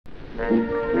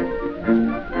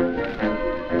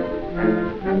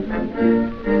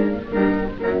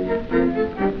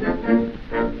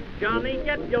Johnny,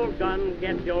 get your gun,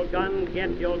 get your gun,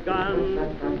 get your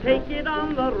gun. Take it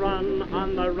on the run,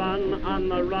 on the run, on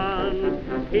the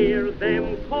run. Hear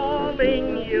them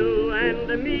calling you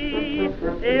and me,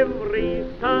 every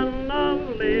son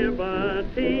of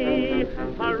liberty.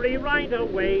 Hurry right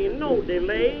away, no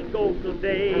delay, go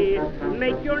today.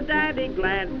 Make your daddy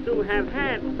glad to have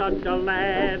had such a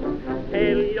lad.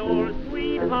 Tell your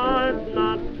sweetheart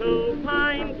not to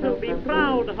pine, to be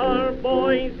proud her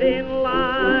boy's in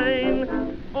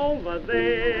line. Over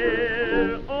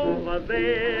there, over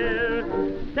there.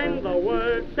 Send the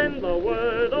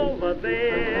word over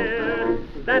there.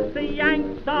 That the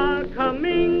Yanks are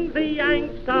coming, the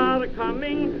Yanks are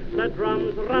coming. The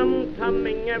drums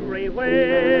rum-tumming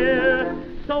everywhere.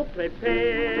 So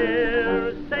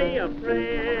prepare, say a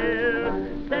prayer.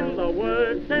 Send the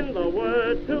word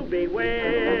to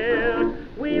beware.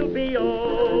 We'll be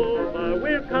over,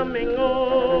 we're coming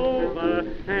over,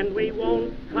 and we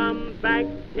won't come back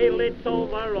till it's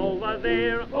over, over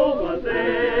there, over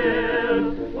there,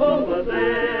 over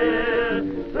there.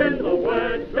 Send the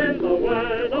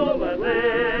word over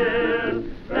there.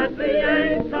 That the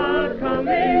Yanks are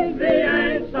coming, the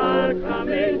Yanks are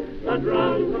coming. The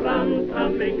drums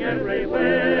rum-tumming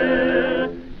everywhere.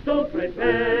 So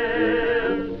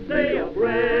prepare, say a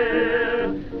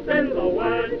prayer. Send the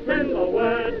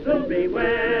word to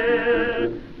beware.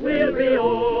 We'll be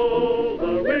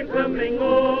over, we're coming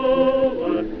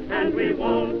over, and we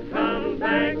won't come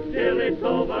back till it's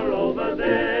over, over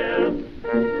there.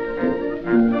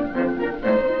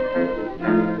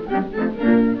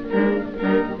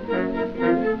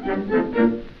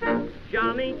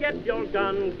 Johnny, get your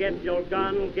gun, get your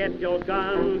gun, get your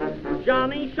gun.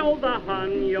 Johnny, show the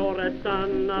Hun you're a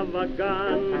son of a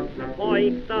gun.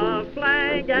 Hoist the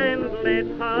flag and let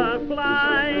her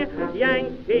fly.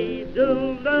 Yankee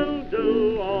Doodle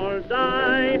do or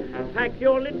die. Pack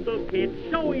your little kit,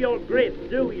 show your grit,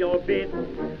 do your bit.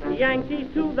 Yankees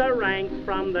to the ranks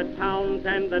from the towns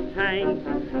and the tanks.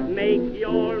 Make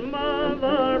your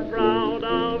mother proud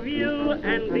of you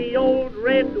and the old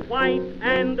red, white,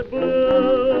 and blue.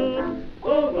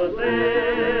 Over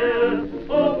there,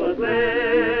 over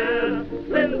there.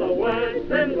 Send the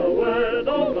word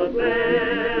over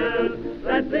there.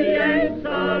 That the Yanks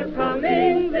are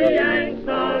coming, the Yanks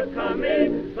are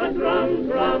coming. The drums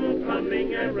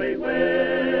rum-tumming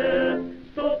everywhere.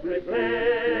 So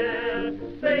prepare,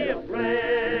 say a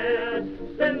prayer.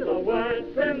 Send the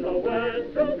word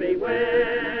to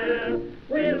beware.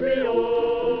 We'll be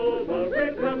over,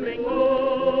 we're coming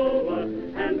over,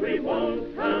 and we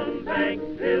won't come back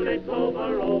till it's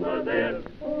over, over there,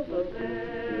 over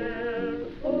there,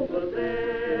 over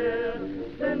there.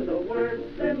 Send the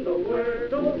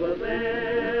word over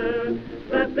there.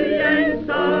 That the Yanks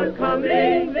are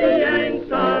coming, the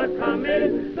Yanks are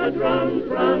coming. The drums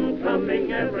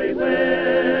rum-tumming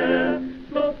everywhere.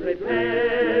 So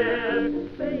prepare,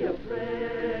 say a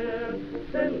prayer.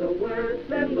 Send the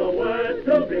word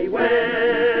to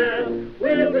beware.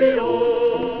 We'll be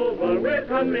over, we're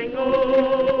coming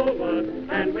over,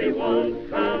 and we won't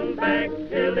come back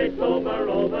till it's over.